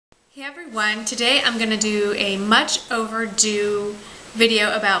Hey everyone, today I'm going to do a much overdue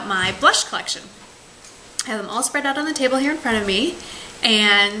video about my blush collection. I have them all spread out on the table here in front of me,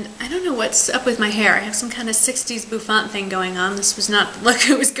 and I don't know what's up with my hair. I have some kind of 60s bouffant thing going on. This was not the look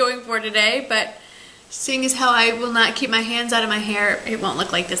I was going for today, but seeing as how I will not keep my hands out of my hair, it won't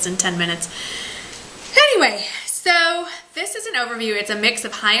look like this in 10 minutes. Anyway, so this is an overview. It's a mix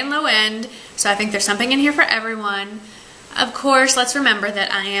of high and low end, so I think there's something in here for everyone. Of course, let's remember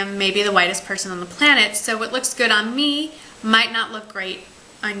that I am maybe the whitest person on the planet, so what looks good on me might not look great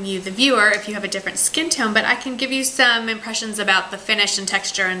on you, the viewer, if you have a different skin tone, but I can give you some impressions about the finish and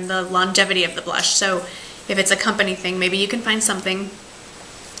texture and the longevity of the blush. So if it's a company thing, maybe you can find something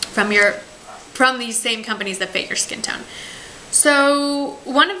from these same companies that fit your skin tone. So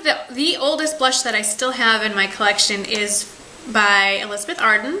one of the oldest blush that I still have in my collection is by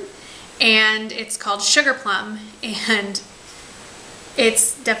Arden. And it's called Sugar Plum, and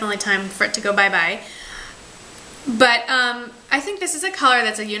it's definitely time for it to go bye-bye. But I think this is a color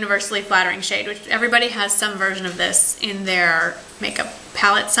that's a universally flattering shade, which everybody has some version of this in their makeup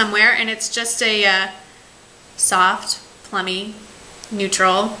palette somewhere, and it's just a soft, plummy,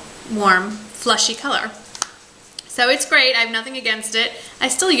 neutral, warm, flushy color. So it's great. I have nothing against it. I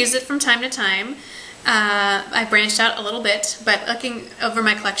still use it from time to time. I branched out a little bit, but looking over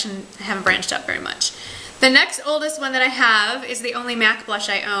my collection, I haven't branched out very much. The next oldest one that I have is the only MAC blush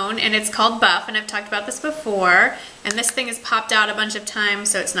I own, and it's called Buff, and I've talked about this before, and this thing has popped out a bunch of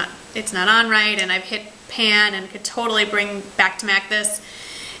times, so it's not on right, and I've hit pan and could totally bring back to MAC this.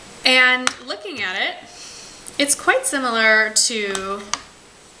 And looking at it, it's quite similar to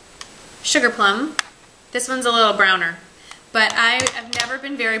Sugar Plum. This one's a little browner, but I have never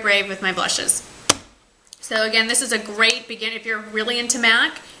been very brave with my blushes. So again, this is a great beginner if you're really into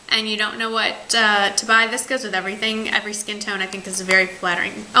MAC and you don't know what to buy. This goes with everything, every skin tone. I think this is very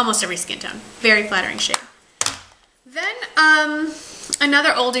flattering, almost every skin tone. Very flattering shade. Then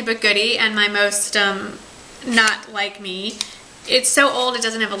another oldie but goodie, and my most not like me. It's so old it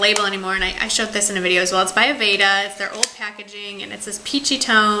doesn't have a label anymore, and I showed this in a video as well. It's by Aveda. It's their old packaging, and it's this peachy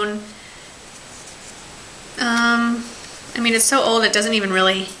tone. I mean, it's so old it doesn't even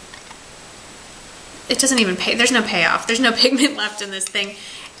really... It doesn't even pay. There's no payoff. There's no pigment left in this thing.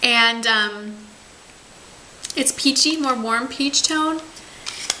 And it's peachy, more warm peach tone.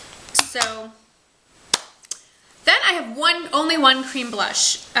 So then I have only one cream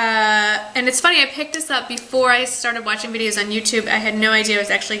blush. And it's funny, I picked this up before I started watching videos on YouTube. I had no idea I was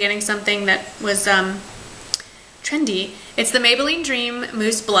actually getting something that was trendy. It's the Maybelline Dream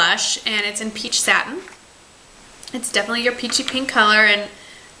Mousse Blush, and it's in peach satin. It's definitely your peachy pink color, and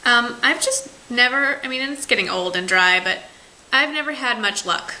I've just never, I mean, it's getting old and dry, but I've never had much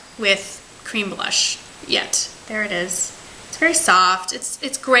luck with cream blush yet. There it is. It's very soft.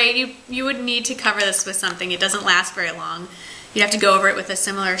 It's great. You would need to cover this with something. It doesn't last very long. You'd have to go over it with a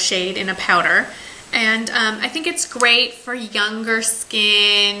similar shade in a powder. And I think it's great for younger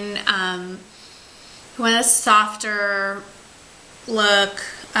skin, who want a softer look.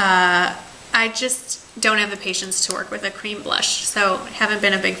 I just don't have the patience to work with a cream blush, so I haven't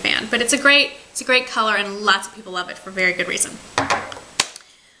been a big fan. But it's a great color, and lots of people love it for very good reason.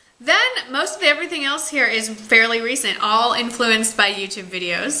 Then most of everything else here is fairly recent, all influenced by YouTube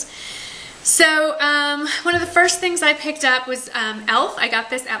videos. So one of the first things I picked up was e.l.f. I got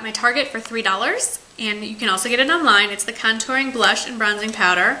this at my Target for $3, and you can also get it online. It's the contouring blush and bronzing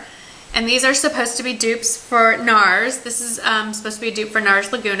powder. And these are supposed to be dupes for NARS. This is supposed to be a dupe for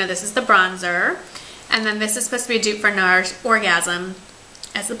NARS Laguna. This is the bronzer. And then this is supposed to be a dupe for NARS Orgasm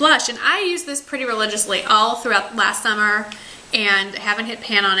as the blush. And I used this pretty religiously all throughout last summer and haven't hit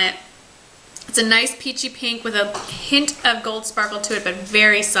pan on it. It's a nice peachy pink with a hint of gold sparkle to it, but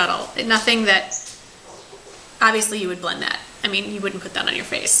very subtle. Nothing that, obviously you would blend that. I mean, you wouldn't put that on your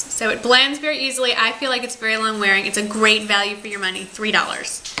face. So it blends very easily. I feel like it's very long wearing. It's a great value for your money,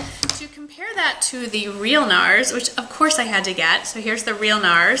 $3. To compare that to the real NARS, which of course I had to get, so here's the real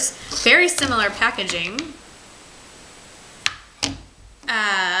NARS, very similar packaging.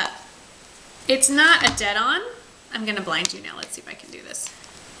 It's not a dead-on. I'm going to blind you now. Let's see if I can do this.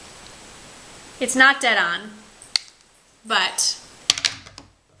 It's not dead-on, but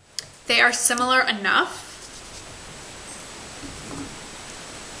they are similar enough.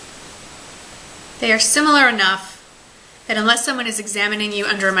 They are similar enough that unless someone is examining you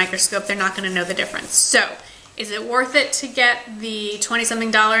under a microscope, they're not going to know the difference. So, is it worth it to get the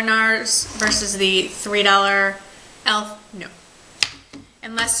 $20-something NARS versus the $3 e.l.f.? No.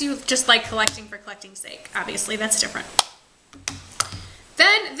 Unless you just like collecting for collecting's sake. Obviously, that's different.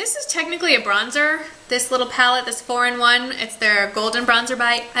 Then this is technically a bronzer. This little palette, this 4-in-1, it's their Golden Bronzer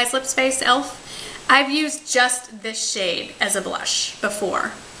by Eyes Lips Face e.l.f. I've used just this shade as a blush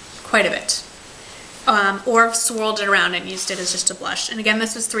before, quite a bit. Or swirled it around and used it as just a blush. And again,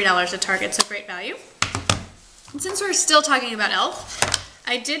 this was $3 at Target, so great value. And since we're still talking about e.l.f.,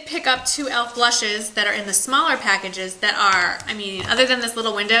 I did pick up 2 e.l.f. blushes that are in the smaller packages that are, I mean, other than this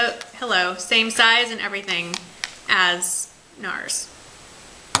little window, hello, same size and everything as NARS.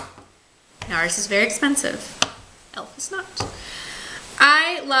 NARS is very expensive. e.l.f. is not.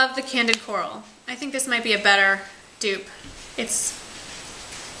 I love the Candid Coral. I think this might be a better dupe. It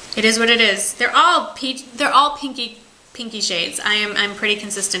is what it is. They're all pinky shades. I'm pretty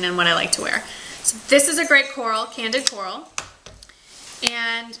consistent in what I like to wear. So this is a great coral, Candid Coral.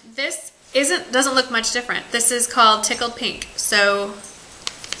 And this doesn't look much different. This is called Tickled Pink. So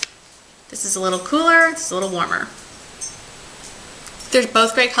this is a little cooler, this is a little warmer. They're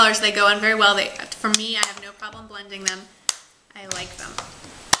both great colors. They go on very well. For me, I have no problem blending them. I like them.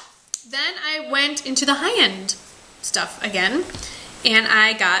 Then I went into the high-end stuff again, and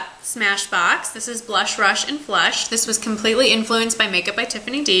I got Smashbox. This is Blush, Rush, and Flush. This was completely influenced by Makeup by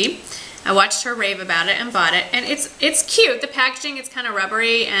Tiffany D. I watched her rave about it and bought it, and it's cute. The packaging, it's kind of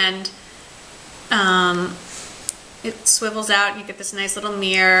rubbery, and it swivels out, and you get this nice little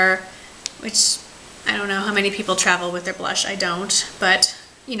mirror, which I don't know how many people travel with their blush. I don't, but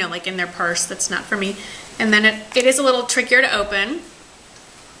you know, like in their purse. That's not for me. And then it is a little trickier to open,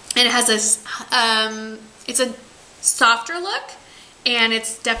 and it has this it's a softer look, and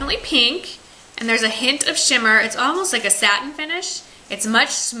it's definitely pink, and there's a hint of shimmer. It's almost like a satin finish. It's much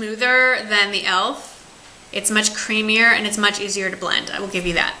smoother than the e.l.f. It's much creamier, and it's much easier to blend. I will give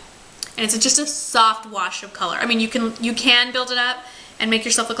you that. And it's just a soft wash of color. I mean, you can build it up and make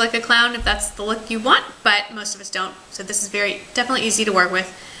yourself look like a clown if that's the look you want, but most of us don't. So this is definitely easy to work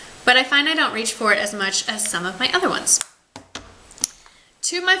with. But I find I don't reach for it as much as some of my other ones.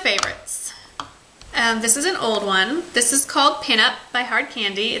 2 of my favorites. This is an old one. This is called Pin Up by Hard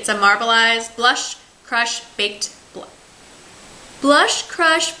Candy. It's a marbleized blush crush baked blush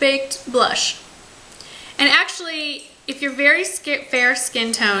crush baked blush. And actually, if you're very fair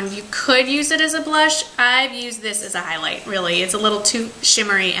skin tone, you could use it as a blush. I've used this as a highlight, really. It's a little too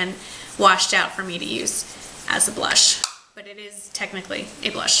shimmery and washed out for me to use as a blush, but it is technically a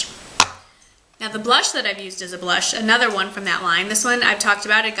blush. Now the blush that I've used as a blush, another one from that line, this one I've talked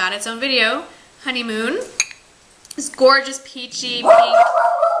about, it got its own video, Honeymoon. This gorgeous peachy pink,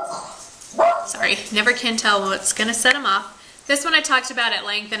 sorry, never can tell what's gonna set them off. This one I talked about at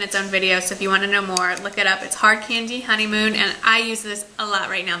length in its own video, so if you want to know more, look it up. It's Hard Candy Honeymoon, and I use this a lot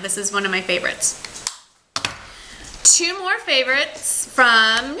right now. This is one of my favorites. 2 more favorites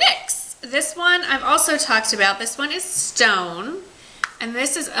from NYX. This one I've also talked about. This one is Stone, and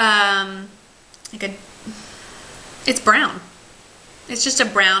this is it's brown. It's just a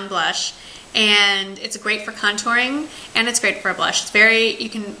brown blush, and it's great for contouring, and it's great for a blush. It's very,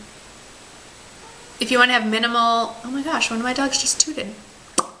 if you want to have minimal, oh my gosh, one of my dogs just tooted.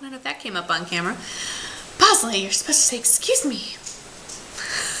 I don't know if that came up on camera. Bosley, you're supposed to say, excuse me.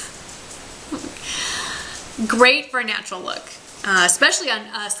 Great for a natural look, especially on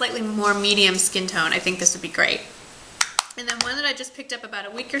a slightly more medium skin tone. I think this would be great. And then one that I just picked up about a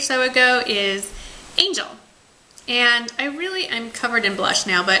week or so ago is Angel. And I'm covered in blush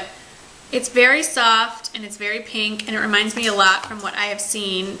now, but it's very soft, and it's very pink, and it reminds me a lot from what I have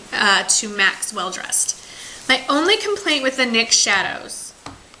seen to MAC's Well Dressed. My only complaint with the NYX shadows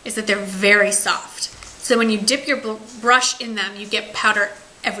is that they're very soft. So when you dip your brush in them, you get powder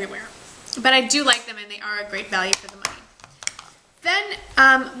everywhere. But I do like them, and they are a great value for the money. Then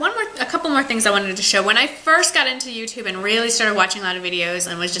a couple more things I wanted to show. When I first got into YouTube and really started watching a lot of videos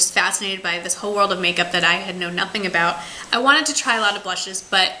and was just fascinated by this whole world of makeup that I had known nothing about, I wanted to try a lot of blushes,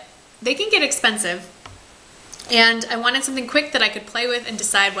 but they can get expensive, and I wanted something quick that I could play with and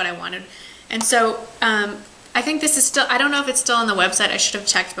decide what I wanted. And so I think this is still, I don't know if it's still on the website. I should have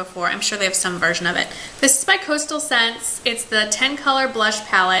checked before. I'm sure they have some version of it. This is by Coastal Scents. It's the 10 color blush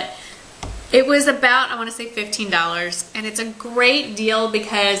palette. It was about, I want to say $15, and it's a great deal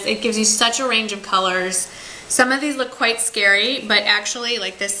because it gives you such a range of colors. Some of these look quite scary, but actually,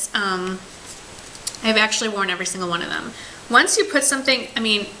 like this, I've actually worn every single one of them. Once you put something, I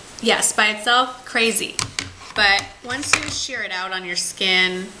mean, yes, by itself, crazy. But once you shear it out on your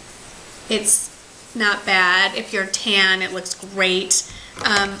skin, it's not bad. If you're tan, it looks great.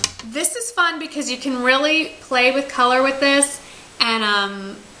 This is fun because you can really play with color with this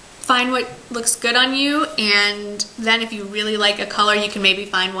and find what looks good on you, and then if you really like a color, you can maybe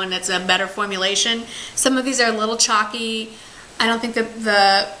find one that's a better formulation. Some of these are a little chalky. I don't think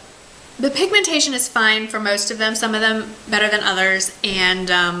the pigmentation is fine for most of them, some of them better than others, and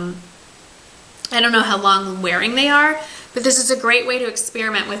I don't know how long wearing they are, but this is a great way to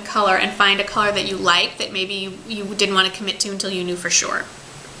experiment with color and find a color that you like that maybe you didn't want to commit to until you knew for sure.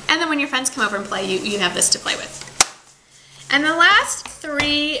 And then when your friends come over and play, you have this to play with. And the last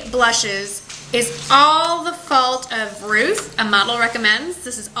 3 blushes is all the fault of Ruth, a model recommends.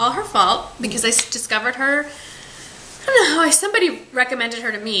 This is all her fault because I discovered her, I don't know, somebody recommended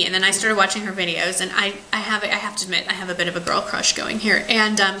her to me, and then I started watching her videos, and I have to admit, I have a bit of a girl crush going here.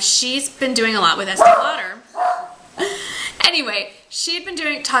 And she's been doing a lot with Estee Lauder. Anyway, she had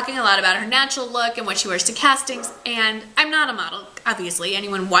been talking a lot about her natural look and what she wears to castings, and I'm not a model, obviously.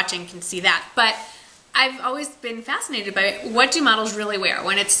 Anyone watching can see that, but I've always been fascinated by what do models really wear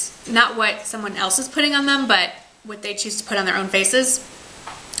when it's not what someone else is putting on them, but what they choose to put on their own faces.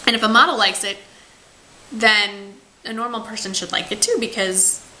 And if a model likes it, then a normal person should like it too,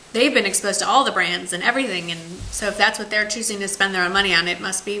 because they've been exposed to all the brands and everything, and so if that's what they're choosing to spend their own money on, it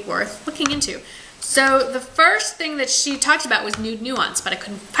must be worth looking into. So the first thing that she talked about was Nude Nuance, but I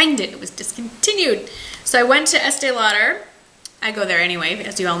couldn't find it. It was discontinued. So I went to Estee Lauder. I go there anyway,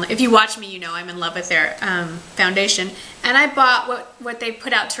 as you all know. If you watch me, you know I'm in love with their foundation. And I bought what they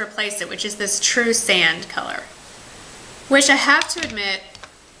put out to replace it, which is this True Sand color, which I have to admit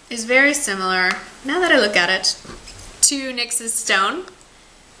is very similar, now that I look at it, to NYX's Stone.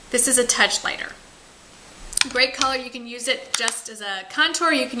 This is a touch lighter. Great color. You can use it just as a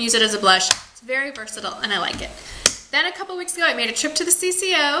contour. You can use it as a blush. It's very versatile, and I like it. Then a couple weeks ago, I made a trip to the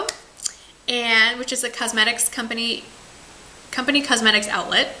CCO, which is a cosmetics company cosmetics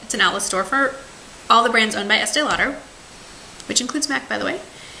outlet. It's an outlet store for all the brands owned by Estee Lauder, which includes MAC, by the way.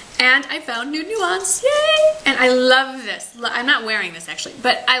 And I found Nude Nuance, yay! And I love this. I'm not wearing this actually,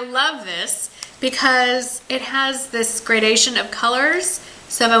 but I love this because it has this gradation of colors.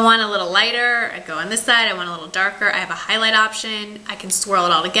 So if I want a little lighter, I go on this side. I want a little darker, I have a highlight option. I can swirl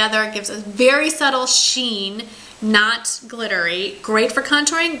it all together. It gives a very subtle sheen, not glittery. Great for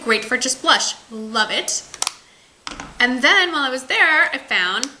contouring, great for just blush. Love it. And then while I was there, I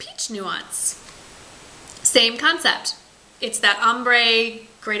found Peach Nuance. Same concept. It's that ombre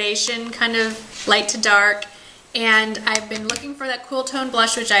gradation, kind of light to dark. And I've been looking for that cool tone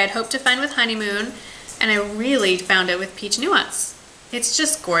blush, which I had hoped to find with Honeymoon, and I really found it with Peach Nuance. It's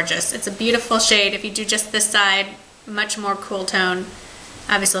just gorgeous. It's a beautiful shade. If you do just this side, much more cool tone.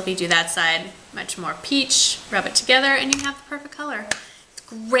 Obviously, if you do that side, much more peach. Rub it together, and you have the perfect color. It's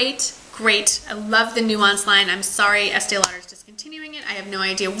great. Great. I love the Nuance line. I'm sorry Estee Lauder is discontinuing it. I have no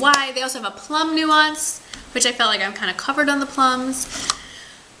idea why. They also have a Plum Nuance, which I felt like I'm kind of covered on the plums.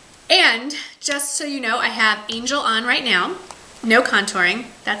 And just so you know, I have Angel on right now. No contouring.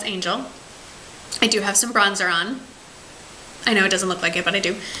 That's Angel. I do have some bronzer on. I know it doesn't look like it, but I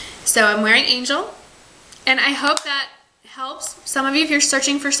do. So I'm wearing Angel. And I hope that helps some of you if you're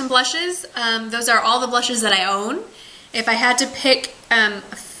searching for some blushes. Those are all the blushes that I own. If I had to pick a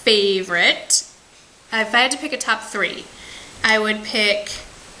favorite, if I had to pick a top 3, I would pick,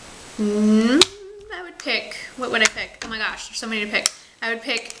 what would I pick? Oh my gosh, there's so many to pick. I would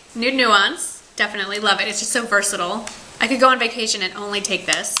pick Nude Nuance, definitely love it. It's just so versatile. I could go on vacation and only take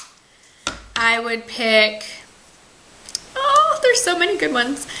this. I would pick, oh, there's so many good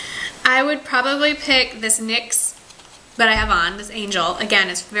ones. I would probably pick this NYX that I have on, this Angel. Again,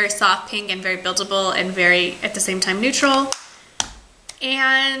 it's very soft pink and very buildable and very, at the same time, neutral.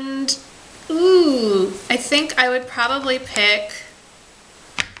 And, ooh, I think I would probably pick,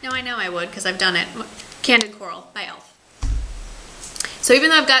 no, I know I would because I've done it, Candid Coral by e.l.f. So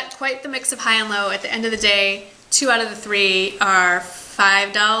even though I've got quite the mix of high and low, at the end of the day, 2 out of the 3 are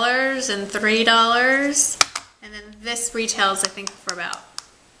 $5 and $3. And then this retails, I think, for about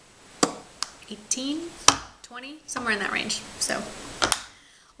 18, 20, somewhere in that range. So,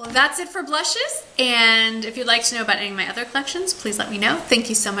 well, that's it for blushes. And if you'd like to know about any of my other collections, please let me know. Thank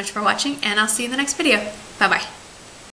you so much for watching, and I'll see you in the next video. Bye-bye.